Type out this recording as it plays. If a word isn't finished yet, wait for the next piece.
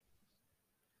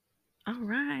All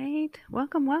right.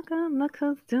 Welcome, welcome. Look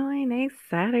who's doing a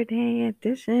Saturday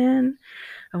edition.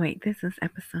 Oh, wait, this is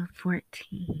episode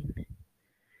 14.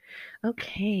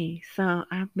 Okay, so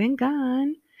I've been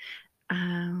gone.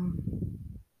 Um,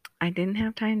 I didn't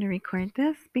have time to record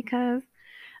this because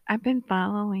I've been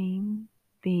following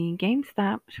the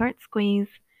GameStop short squeeze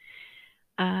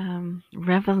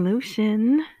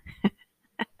revolution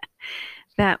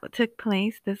that took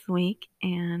place this week.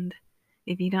 And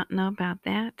if you don't know about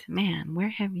that, man, where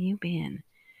have you been?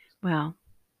 Well,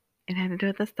 it had to do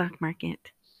with the stock market,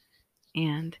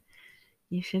 and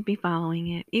you should be following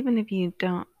it. Even if you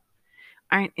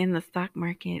aren't in the stock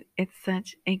market, it's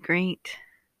such a great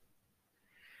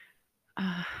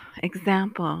uh,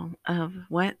 example of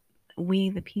what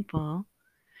we, the people,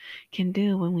 can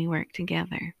do when we work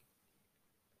together.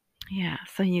 Yeah,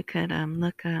 so you could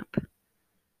look up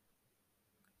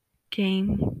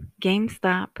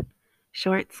GameStop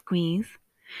short squeeze,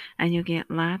 and you'll get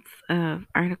lots of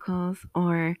articles,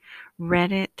 or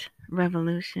Reddit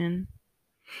revolution,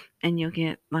 and you'll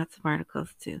get lots of articles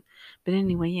too. But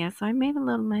anyway, yeah, so I made a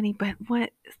little money, but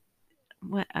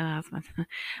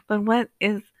but what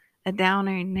is a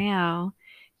downer now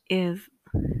is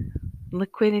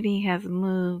liquidity has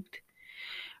moved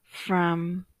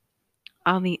from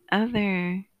all the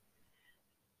other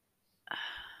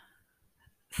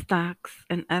stocks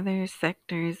and other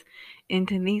sectors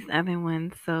into these other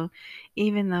ones. So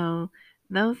even though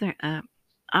those are up,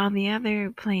 all the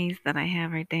other plays that I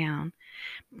have are down.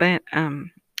 But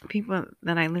people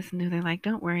that I listen to, they're like,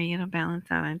 don't worry, it'll balance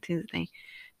out on Tuesday.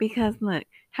 Because look,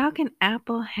 how can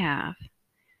Apple had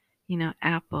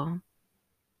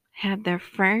their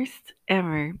first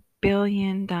ever $1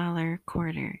 billion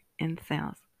quarter in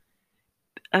sales.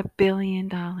 $1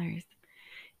 billion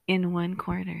in one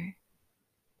quarter.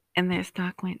 And their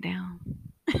stock went down.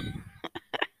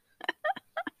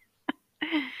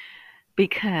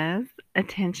 Because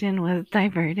attention was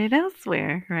diverted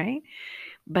elsewhere, right?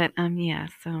 But yeah,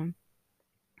 so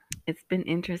it's been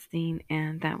interesting,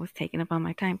 and that was taking up all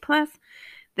my time. Plus,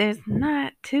 there's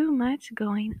not too much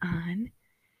going on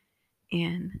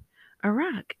in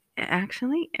Iraq.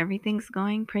 Actually, everything's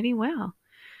going pretty well.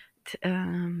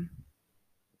 Um,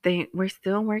 we're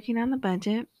still working on the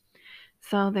budget,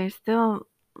 so there's still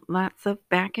lots of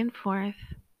back and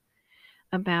forth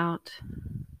about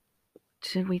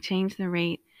should we change the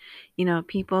rate.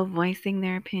 People voicing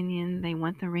their opinion, they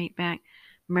want the rate back.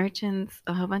 Merchants,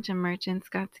 a whole bunch of merchants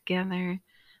got together,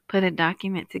 put a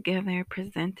document together,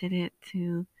 presented it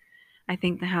to, I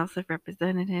think, the House of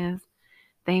Representatives.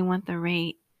 They want the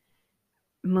rate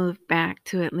moved back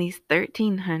to at least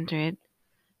 1300.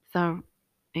 So,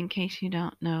 in case you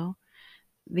don't know,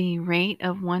 the rate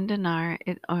of one dinar,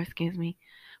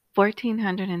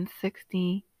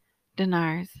 1460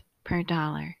 dinars per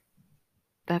dollar.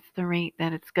 That's the rate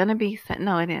that it's going to be set.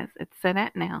 No, it is. It's set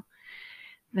at now.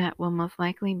 That will most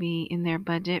likely be in their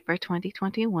budget for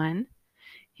 2021.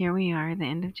 Here we are, the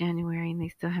end of January, and they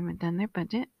still haven't done their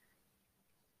budget.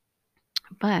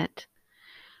 But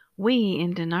we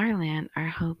in Dinarland are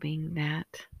hoping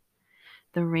that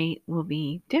the rate will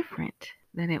be different,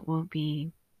 that it will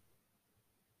be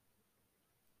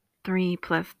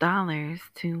 $3+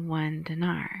 to one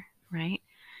dinar, right?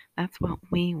 That's what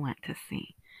we want to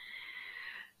see.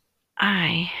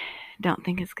 I don't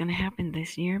think it's going to happen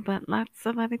this year, but lots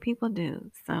of other people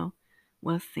do, so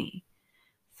we'll see.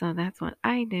 So that's what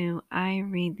I do. I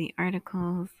read the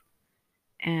articles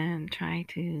and try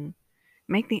to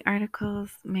make the articles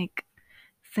make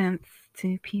sense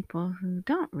to people who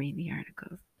don't read the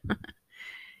articles.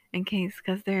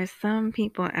 Because there's some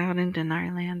people out in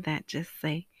Dinarland that just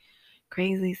say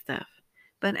crazy stuff.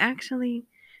 But actually,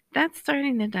 that's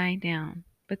starting to die down.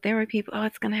 But there were people, oh,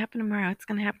 it's going to happen tomorrow. It's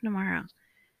going to happen tomorrow.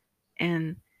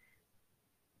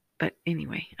 But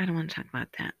anyway, I don't want to talk about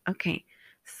that. Okay,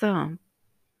 so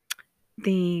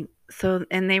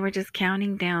and they were just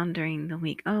counting down during the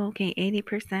week. Oh, okay,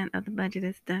 80% of the budget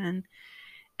is done,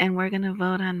 and we're gonna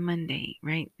vote on Monday,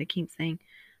 right? They keep saying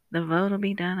the vote will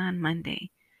be done on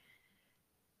Monday.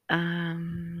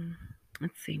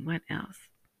 Let's see what else.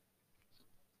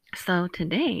 So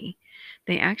today,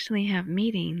 they actually have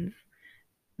meetings.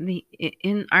 In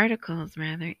the articles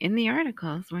where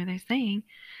they're saying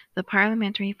the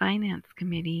Parliamentary Finance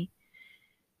Committee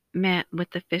met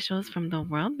with officials from the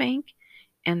World Bank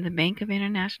and the Bank of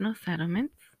International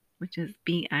Settlements, which is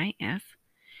BIS,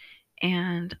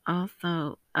 and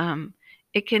also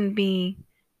it can be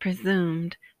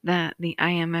presumed that the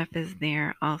IMF is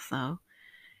there also,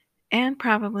 and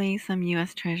probably some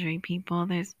U.S. Treasury people.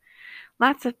 There's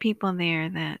lots of people there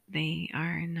that they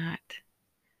are not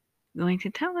going to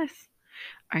tell us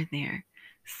are there.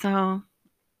 So,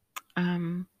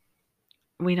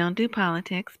 we don't do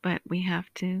politics, but we have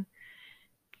to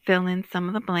fill in some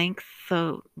of the blanks.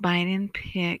 So Biden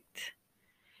picked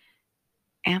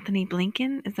Anthony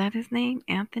Blinken. Is that his name?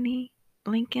 Anthony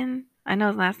Blinken? I know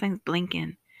his last name's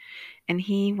Blinken. And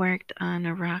he worked on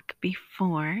Iraq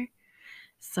before.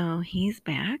 So he's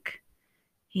back.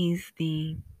 He's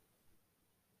the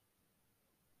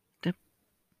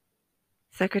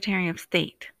Secretary of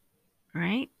State,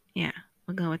 right? Yeah,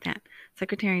 we'll go with that.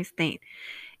 Secretary of State.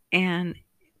 And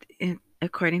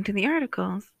according to the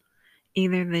articles,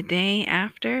 either the day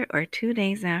after or 2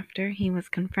 days after he was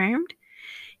confirmed,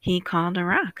 he called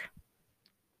Iraq.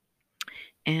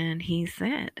 And he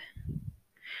said,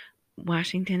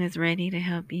 Washington is ready to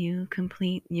help you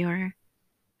complete your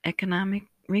economic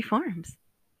reforms.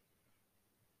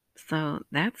 So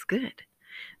that's good.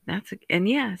 And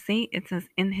yeah, see, it says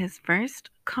in his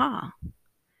first call,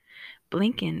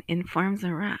 Blinken informs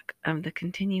Iraq of the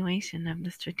continuation of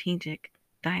the strategic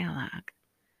dialogue.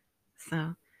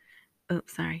 So,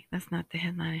 oops, sorry, that's not the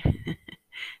headline.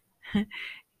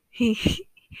 he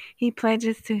he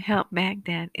pledges to help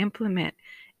Baghdad implement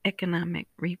economic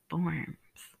reforms.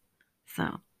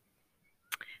 So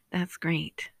that's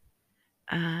great.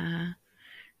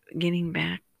 Getting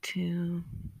back to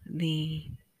the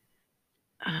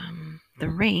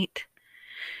rate,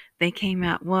 they came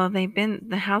out. Well,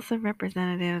 the House of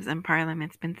Representatives and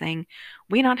Parliament's been saying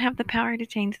we don't have the power to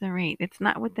change the rate. It's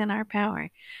not within our power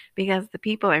because the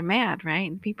people are mad, right?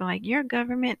 And people are like your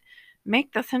government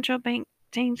make the central bank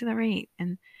change the rate,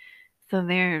 and so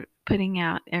they're putting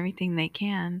out everything they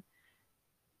can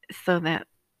so that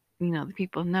the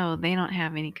people know they don't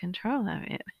have any control of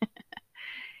it.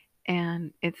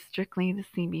 And it's strictly the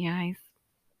CBI's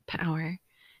power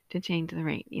to change the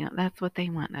rate. That's what they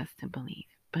want us to believe.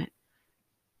 But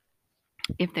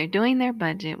if they're doing their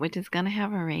budget, which is going to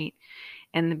have a rate,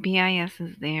 and the BIS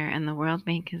is there and the World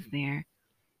Bank is there,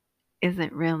 is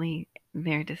it really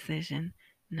their decision?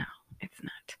 No, it's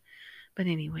not. But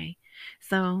anyway,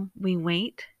 so we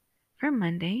wait for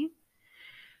Monday.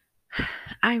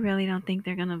 I really don't think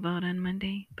they're going to vote on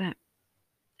Monday, but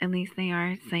at least they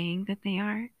are saying that they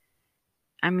are.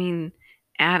 I mean,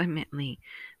 adamantly.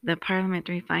 The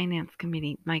Parliamentary Finance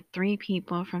Committee, like 3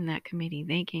 people from that committee,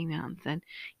 they came out and said,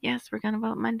 yes, we're going to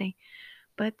vote Monday.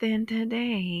 But then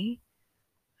today,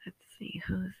 let's see,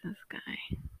 who's this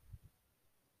guy?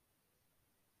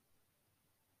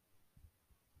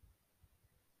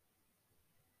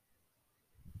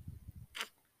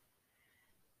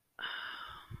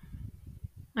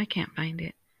 I can't find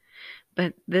it.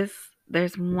 But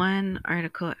there's one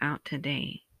article out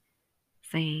today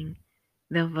saying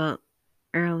they'll vote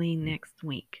early next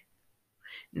week.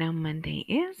 Now, Monday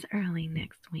is early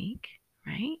next week,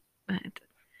 right? But,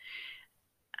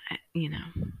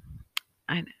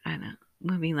 I don't.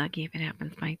 We'll be lucky if it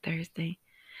happens by Thursday.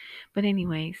 But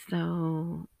anyway,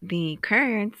 so the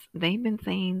Kurds, they've been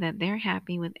saying that they're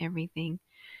happy with everything.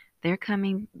 They're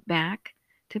coming back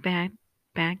to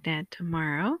Baghdad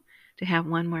tomorrow to have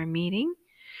one more meeting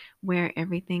where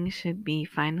everything should be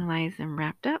finalized and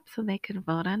wrapped up so they could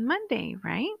vote on Monday,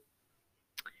 right?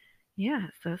 Yeah,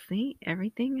 so see,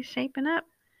 everything is shaping up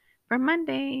for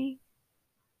Monday.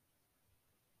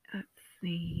 Let's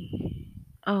see.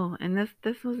 Oh, and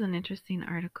this was an interesting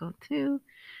article too.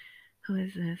 Who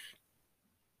is this?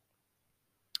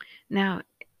 Now,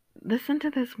 listen to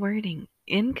this wording.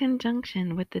 In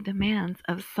conjunction with the demands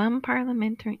of some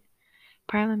parliamentarians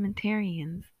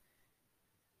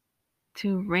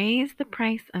to raise the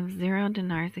price of 0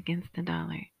 dinars against the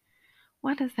dollar.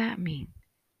 What does that mean?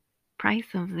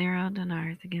 Price of 0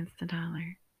 dinars against the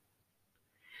dollar.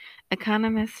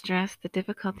 Economists stress the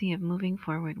difficulty of moving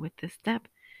forward with this step,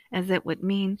 as it would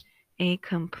mean a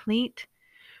complete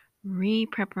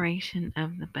re-preparation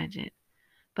of the budget.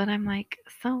 But I'm like,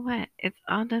 so what? It's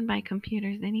all done by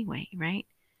computers anyway, right?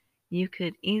 You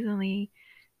could easily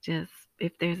just,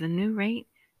 if there's a new rate,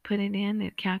 put it in,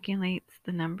 it calculates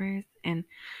the numbers.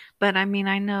 But I mean,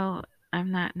 I know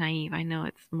I'm not naive. I know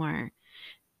it's more,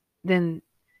 then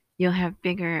you'll have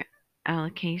bigger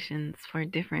allocations for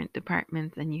different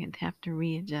departments and you'd have to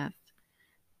readjust.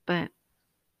 But,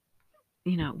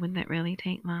 would that really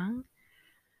take long?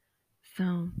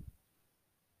 So,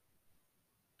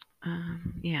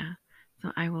 yeah.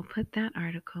 So I will put that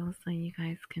article so you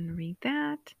guys can read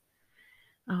that.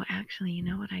 Oh, actually, you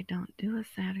know what? I don't do a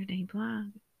Saturday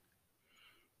blog.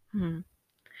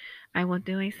 I will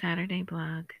do a Saturday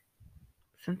blog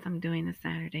since I'm doing a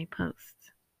Saturday post.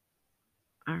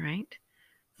 All right.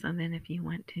 So then if you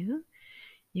want to,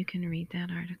 you can read that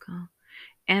article.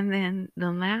 And then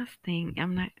the last thing,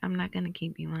 I'm not going to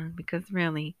keep you long because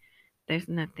really there's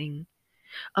nothing.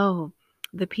 Oh,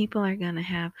 the people are going to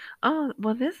have, oh,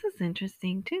 well, this is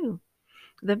interesting too.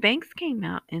 The banks came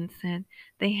out and said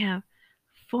they have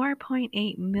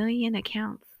 4.8 million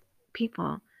accounts.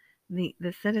 People, the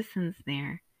citizens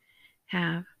there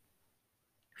have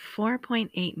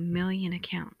 4.8 million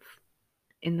accounts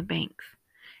in the banks.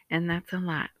 And that's a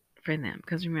lot for them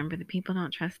because remember, the people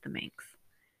don't trust the banks.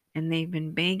 And they've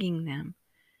been begging them.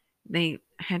 They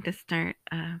had to start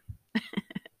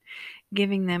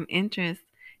giving them interest.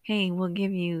 Hey, we'll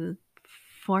give you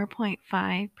 4.5%,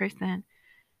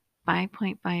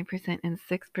 5.5%, and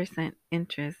 6%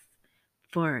 interest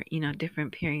for,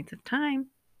 different periods of time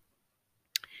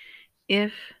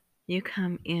if you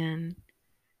come in,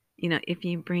 if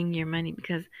you bring your money,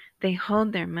 because they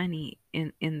hold their money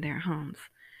in their homes.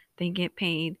 They get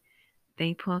paid,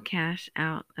 they pull cash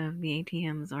out of the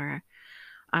ATMs or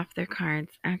off their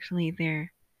cards. Actually,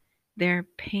 their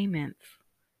payments,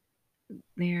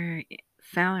 their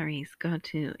salaries go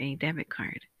to a debit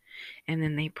card, and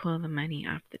then they pull the money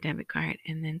off the debit card,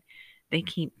 and then they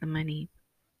keep the money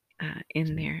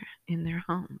in their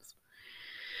homes.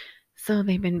 So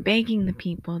they've been begging the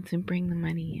people to bring the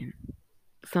money in.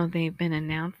 So they've been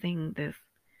announcing this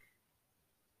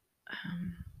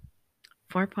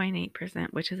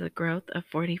 4.8%, which is a growth of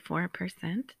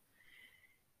 44%,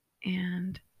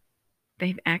 and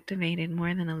they've activated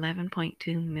more than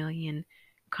 11.2 million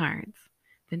cards,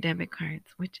 the debit cards,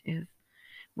 which is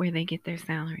where they get their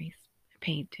salaries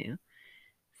paid to.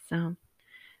 So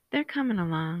they're coming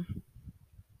along,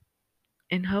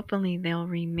 and hopefully they'll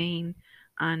remain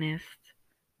honest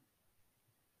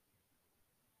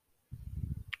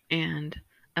and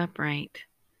upright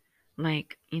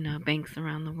like, banks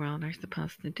around the world are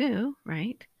supposed to do,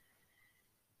 right?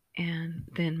 And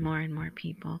then more and more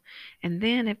people. And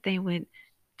then if they would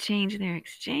change their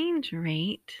exchange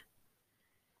rate,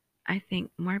 I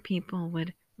think more people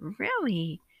would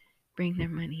really bring their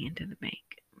money into the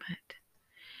bank. But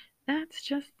that's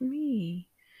just me.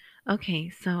 Okay,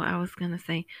 so I was going to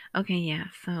say, okay, yeah,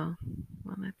 so,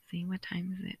 well, let's see, what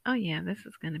time is it? Oh, yeah, this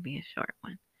is going to be a short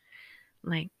one,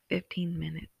 like 15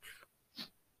 minutes.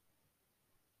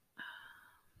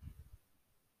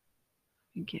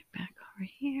 Get back over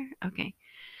here. Okay.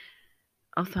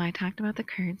 Also, I talked about the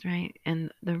Kurds, right? And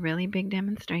the really big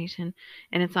demonstration.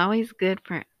 And it's always good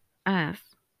for us.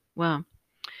 Well,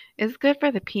 it's good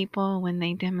for the people when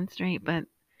they demonstrate, but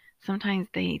sometimes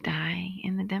they die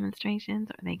in the demonstrations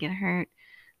or they get hurt.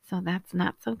 So that's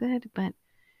not so good. But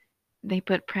they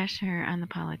put pressure on the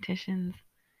politicians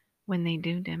when they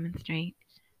do demonstrate.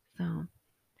 So,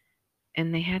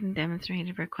 and they hadn't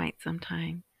demonstrated for quite some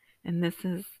time. And this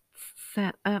is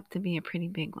set up to be a pretty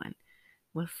big one.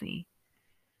 We'll see.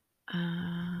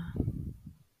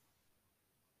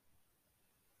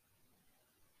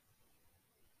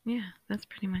 Yeah, that's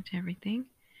pretty much everything.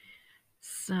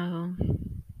 So,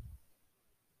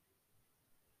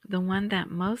 the one that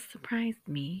most surprised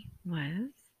me was,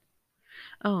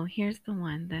 oh, here's the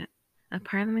one that a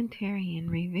parliamentarian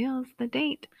reveals the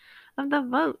date of the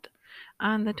vote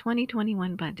on the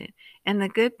 2021 budget. And the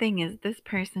good thing is, this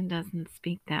person doesn't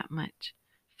speak that much.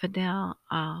 Fadel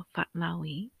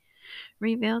al-Fatlawi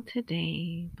revealed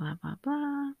today, blah, blah,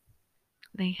 blah.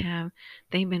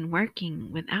 They've been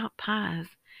working without pause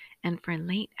and for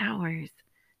late hours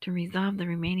to resolve the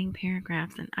remaining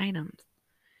paragraphs and items.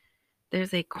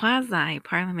 There's a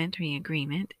quasi-parliamentary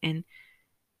agreement and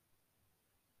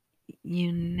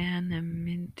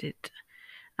unanimity.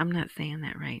 I'm not saying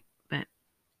that right, but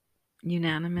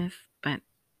unanimous, but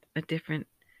a different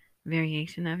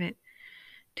variation of it,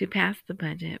 to pass the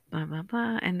budget, blah, blah,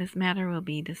 blah. And this matter will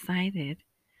be decided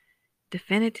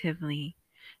definitively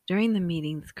during the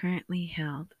meetings currently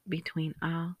held between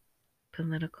all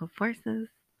political forces.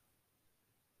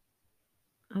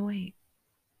 Oh, wait.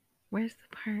 Where's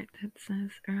the part that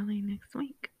says early next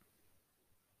week?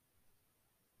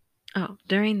 Oh,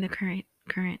 during the current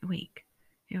week.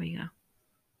 Here we go.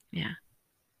 Yeah.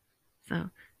 So,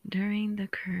 during the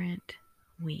current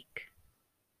week.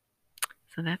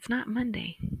 So that's not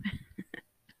Monday.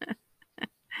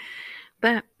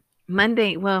 But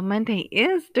Monday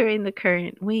is during the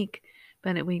current week,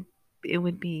 but it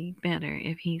would be better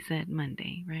if he said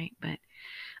Monday, right? But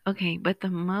okay, but the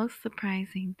most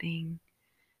surprising thing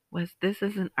was, this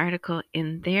is an article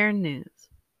in their news.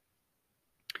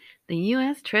 The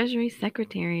U.S. Treasury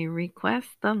Secretary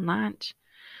requests the launch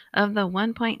of the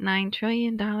 $1.9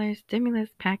 trillion stimulus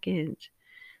package.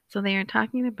 So they are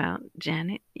talking about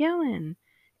Janet Yellen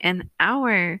and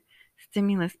our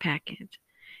stimulus package.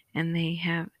 And they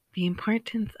have the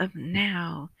importance of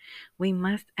now. We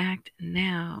must act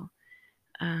now.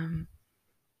 Um,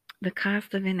 the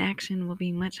cost of inaction will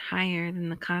be much higher than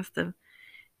the cost of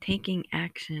taking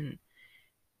action.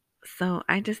 So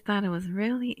I just thought it was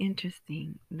really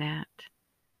interesting that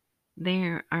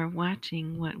they are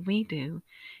watching what we do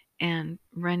and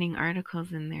running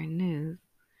articles in their news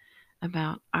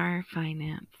about our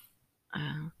finance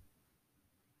uh,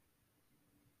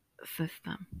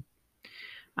 system.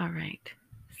 All right.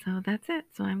 So that's it.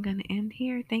 So I'm going to end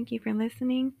here. Thank you for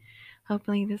listening.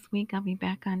 Hopefully, this week I'll be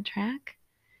back on track.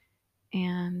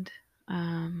 And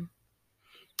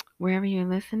wherever you're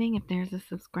listening, if there's a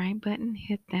subscribe button,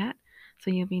 hit that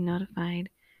so you'll be notified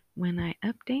when I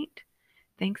update.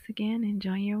 Thanks again.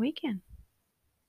 Enjoy your weekend.